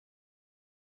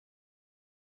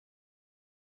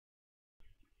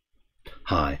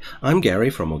Hi, I'm Gary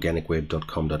from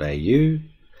organicweb.com.au.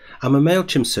 I'm a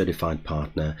Mailchimp certified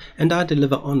partner and I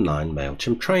deliver online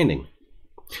Mailchimp training.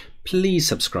 Please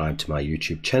subscribe to my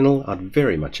YouTube channel, I'd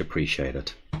very much appreciate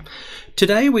it.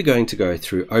 Today we're going to go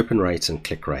through open rates and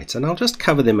click rates, and I'll just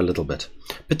cover them a little bit,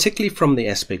 particularly from the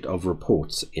aspect of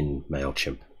reports in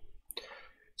Mailchimp.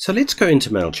 So let's go into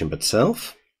Mailchimp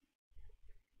itself.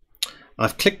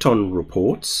 I've clicked on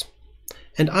reports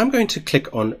and I'm going to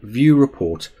click on view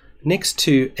report next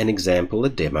to an example, a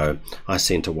demo I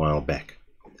sent a while back.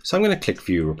 So I'm going to click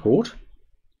view report.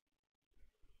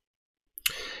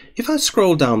 If I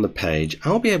scroll down the page,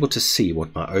 I'll be able to see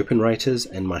what my open rate is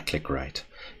and my click rate.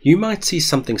 You might see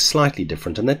something slightly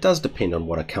different, and that does depend on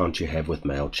what account you have with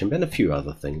Mailchimp and a few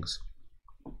other things.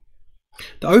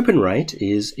 The open rate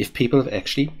is if people have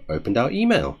actually opened our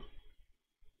email.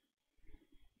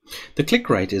 The click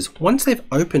rate is once they've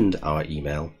opened our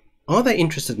email, are they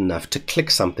interested enough to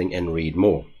click something and read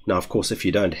more? Now, of course, if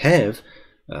you don't have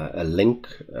a link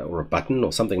or a button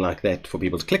or something like that for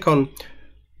people to click on,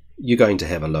 you're going to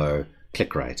have a low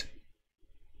click rate.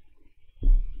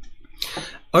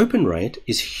 Open rate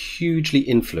is hugely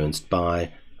influenced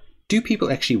by, do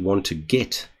people actually want to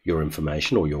get your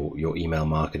information or your email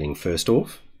marketing first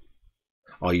off?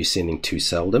 Are you sending too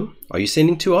seldom? Are you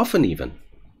sending too often even?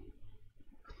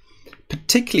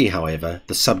 Particularly, however,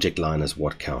 the subject line is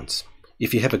what counts.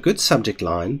 If you have a good subject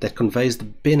line that conveys the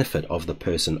benefit of the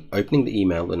person opening the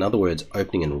email, in other words,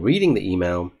 opening and reading the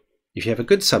email, if you have a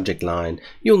good subject line,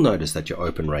 you'll notice that your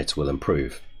open rates will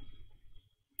improve.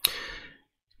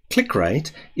 Click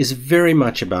rate is very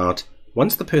much about,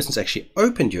 once the person's actually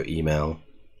opened your email,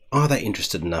 are they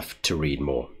interested enough to read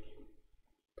more?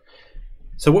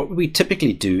 So what we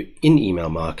typically do in email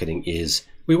marketing is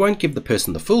we won't give the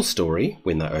person the full story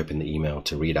when they open the email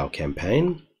to read our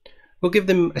campaign. We'll give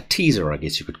them a teaser, I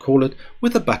guess you could call it,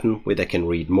 with a button where they can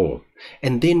read more.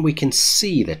 And then we can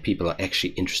see that people are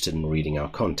actually interested in reading our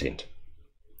content.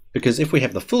 Because if we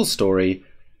have the full story,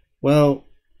 well,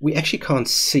 we actually can't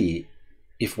see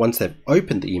if once they've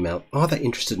opened the email, are they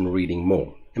interested in reading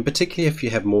more? And particularly if you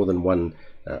have more than one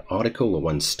article or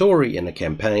one story in a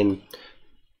campaign,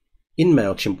 in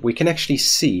Mailchimp, we can actually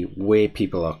see where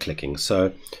people are clicking.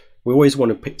 So we always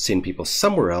want to send people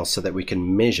somewhere else so that we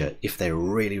can measure if they're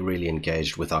really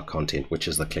engaged with our content, which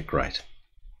is the click rate.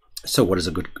 So what is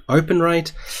a good open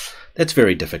rate? That's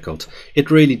very difficult.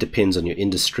 It really depends on your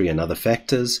industry and other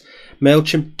factors.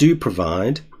 Mailchimp do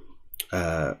provide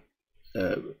peer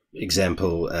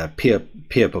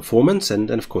performance, and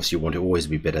of course you want to always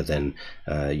be better than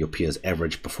your peers'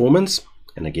 average performance.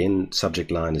 And again, subject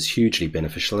line is hugely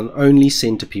beneficial, and only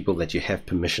send to people that you have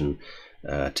permission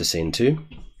to send to.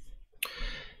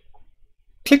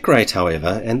 Click rate,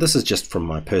 however, and this is just from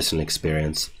my personal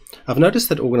experience, I've noticed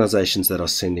that organizations that are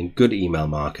sending good email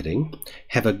marketing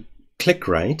have a click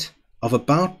rate of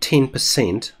about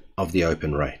 10% of the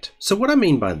open rate. So what I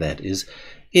mean by that is,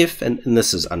 if, and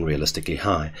this is unrealistically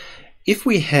high, if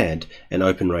we had an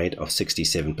open rate of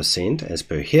 67% as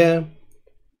per here,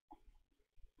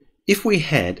 if we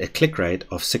had a click rate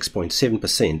of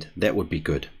 6.7%, that would be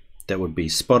good. That would be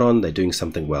spot on, they're doing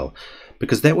something well.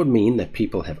 Because that would mean that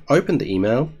people have opened the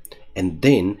email and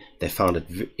then they found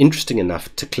it interesting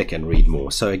enough to click and read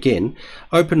more. So again,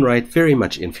 open rate very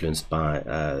much influenced by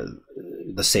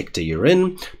the sector you're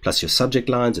in, plus your subject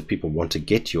lines if people want to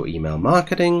get your email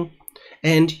marketing,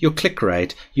 and your click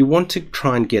rate, you want to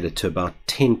try and get it to about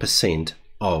 10%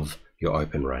 of your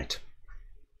open rate.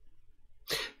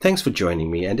 Thanks for joining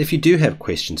me, and if you do have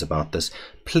questions about this,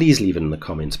 please leave it in the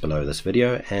comments below this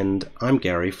video. And I'm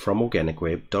Gary from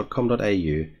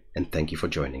organicweb.com.au, and thank you for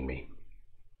joining me.